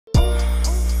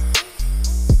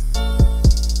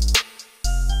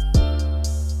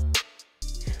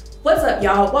What's up,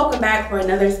 y'all? Welcome back for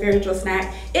another spiritual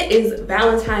snack. It is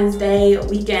Valentine's Day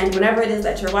weekend, whenever it is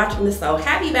that you're watching this, so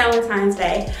happy Valentine's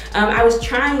Day. I was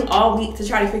trying all week to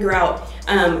try to figure out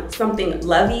something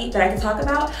lovey that I could talk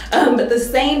about, but the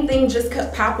same thing just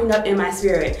kept popping up in my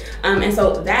spirit. And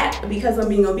so that, because I'm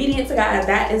being obedient to God,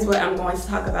 that is what I'm going to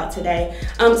talk about today.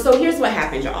 So here's what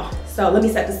happened, y'all. So let me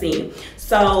set the scene.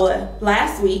 So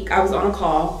last week I was on a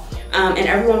call and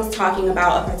everyone was talking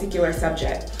about a particular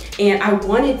subject. And I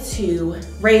wanted to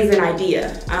raise an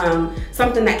idea,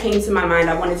 something that came to my mind.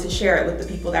 I wanted to share it with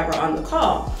the people that were on the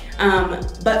call.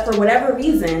 But for whatever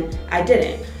reason, I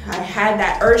didn't. I had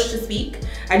that urge to speak.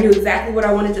 I knew exactly what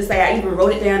I wanted to say. I even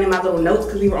wrote it down in my little notes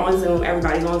because we were on Zoom,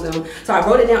 everybody's on Zoom. So I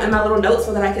wrote it down in my little notes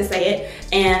so that I could say it.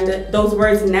 And those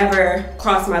words never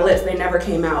crossed my lips. They never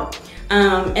came out.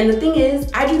 And the thing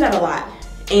is, I do that a lot.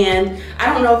 And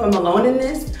I don't know if I'm alone in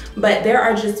this, but there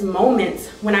are just moments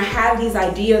when I have these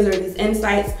ideas or these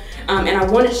insights and I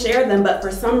want to share them, but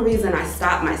for some reason I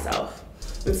stop myself.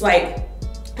 It's like,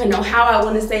 I know how I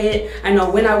want to say it, I know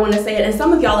when I want to say it, and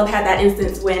some of y'all have had that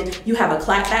instance when you have a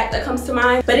clapback that comes to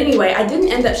mind. But anyway, I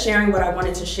didn't end up sharing what I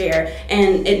wanted to share,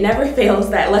 and it never fails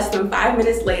that less than 5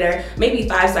 minutes later, maybe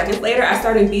 5 seconds later, I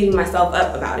started beating myself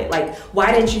up about it. Like,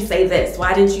 why didn't you say this?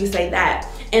 Why didn't you say that?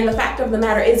 And the fact of the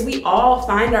matter is we all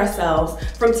find ourselves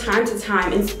from time to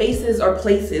time in spaces or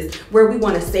places where we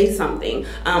want to say something,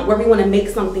 where we want to make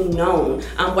something known,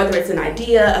 whether it's an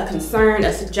idea, a concern,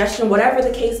 a suggestion, whatever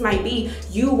the case might be,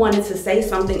 you wanted to say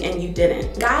something and you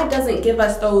didn't. God doesn't give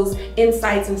us those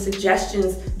insights and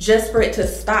suggestions just for it to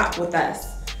stop with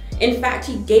us. In fact,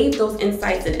 he gave those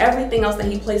insights and everything else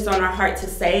that he placed on our heart to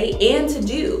say and to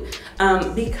do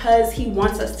because he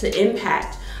wants us to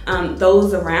impact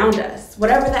those around us.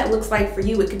 Whatever that looks like for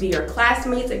you, it could be your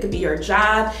classmates, it could be your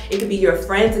job, it could be your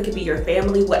friends, it could be your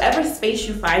family, whatever space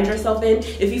you find yourself in.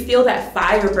 If you feel that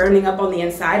fire burning up on the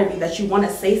inside of you, that you want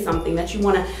to say something, that you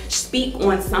want to speak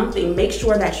on something, make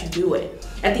sure that you do it.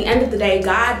 At the end of the day,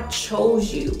 God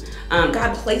chose you.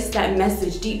 God placed that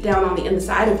message deep down on the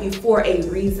inside of you for a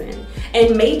reason.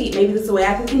 And maybe this is the way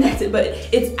I can connect it, but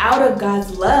it's out of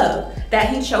God's love that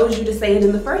he chose you to say it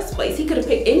in the first place. He could have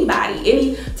picked anybody,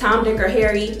 any Tom, Dick, or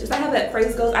Harry. Is that how that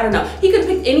phrase goes? I don't know. He could have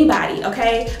picked anybody,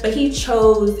 okay? But he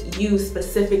chose you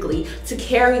specifically to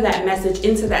carry that message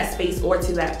into that space or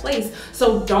to that place.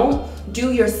 So don't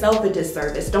do yourself a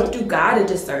disservice. Don't do God a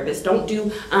disservice. Don't do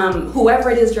whoever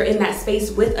it is you're in that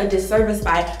space with a disservice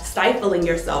by stifling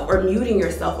yourself or muting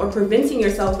yourself or preventing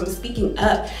yourself from speaking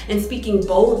up and speaking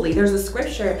boldly. There's a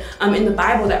scripture in the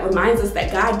Bible that reminds us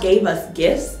that God gave us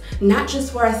gifts, not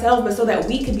just for ourselves, but so that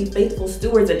we could be faithful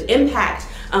stewards and impact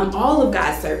all of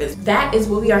God's service. That is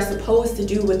what we are supposed to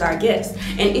do with our gifts.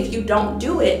 And if you don't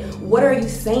do it, what are you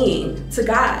saying to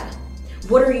God?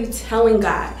 What are you telling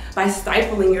God by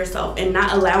stifling yourself and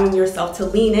not allowing yourself to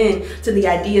lean in to the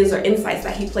ideas or insights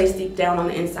that he placed deep down on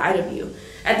the inside of you?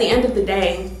 At the end of the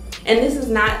day, and this is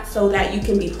not so that you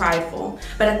can be prideful,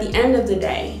 but at the end of the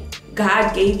day,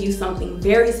 God gave you something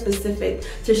very specific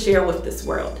to share with this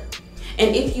world.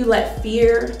 And if you let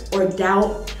fear or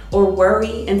doubt or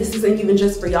worry, and this isn't even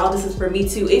just for y'all, this is for me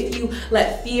too, if you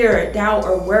let fear, doubt,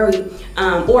 or worry,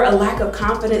 or a lack of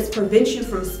confidence prevent you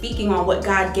from speaking on what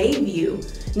God gave you,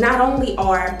 not only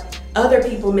are other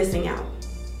people missing out,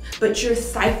 but you're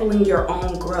stifling your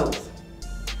own growth.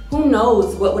 Who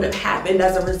knows what would have happened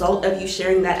as a result of you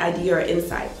sharing that idea or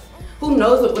insight? Who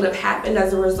knows what would have happened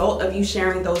as a result of you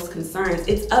sharing those concerns?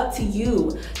 It's up to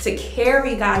you to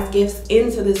carry God's gifts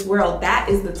into this world. That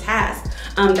is the task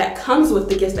that comes with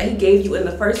the gifts that he gave you in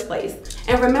the first place.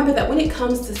 And remember that when it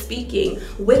comes to speaking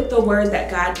with the word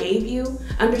that God gave you,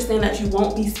 understand that you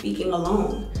won't be speaking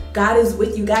alone. God is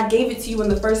with you. God gave it to you in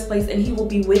the first place, and he will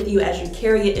be with you as you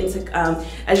carry it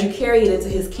into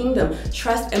his kingdom.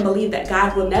 Trust and believe that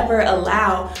God will never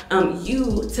allow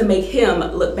you to make him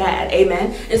look bad.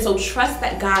 Amen. And so trust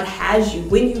that God has you.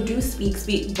 When you do speak,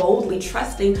 speak boldly,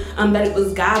 trusting that it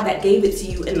was God that gave it to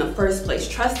you in the first place.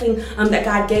 Trusting that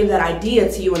God gave that idea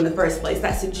to you in the first place,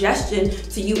 that suggestion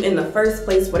to you in the first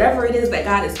place. Whatever it is that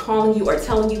God is calling you or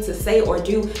telling you to say or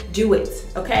do it,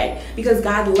 okay? Because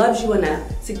God loves you enough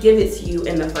to give it to you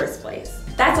in the first place.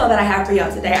 That's all that I have for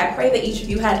y'all today. I pray that each of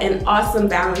you had an awesome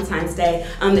Valentine's Day,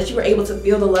 that you were able to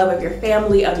feel the love of your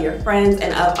family, of your friends,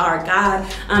 and of our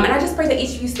God. And I just pray that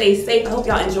each of you stay safe. I hope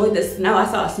y'all enjoyed the snow. I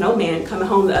saw a snowman coming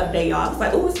home the other day, y'all. I was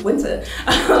like, oh, it's winter.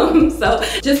 So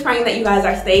just praying that you guys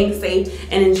are staying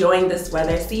safe and enjoying this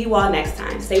weather. See you all next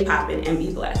time. Stay poppin' and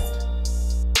be blessed.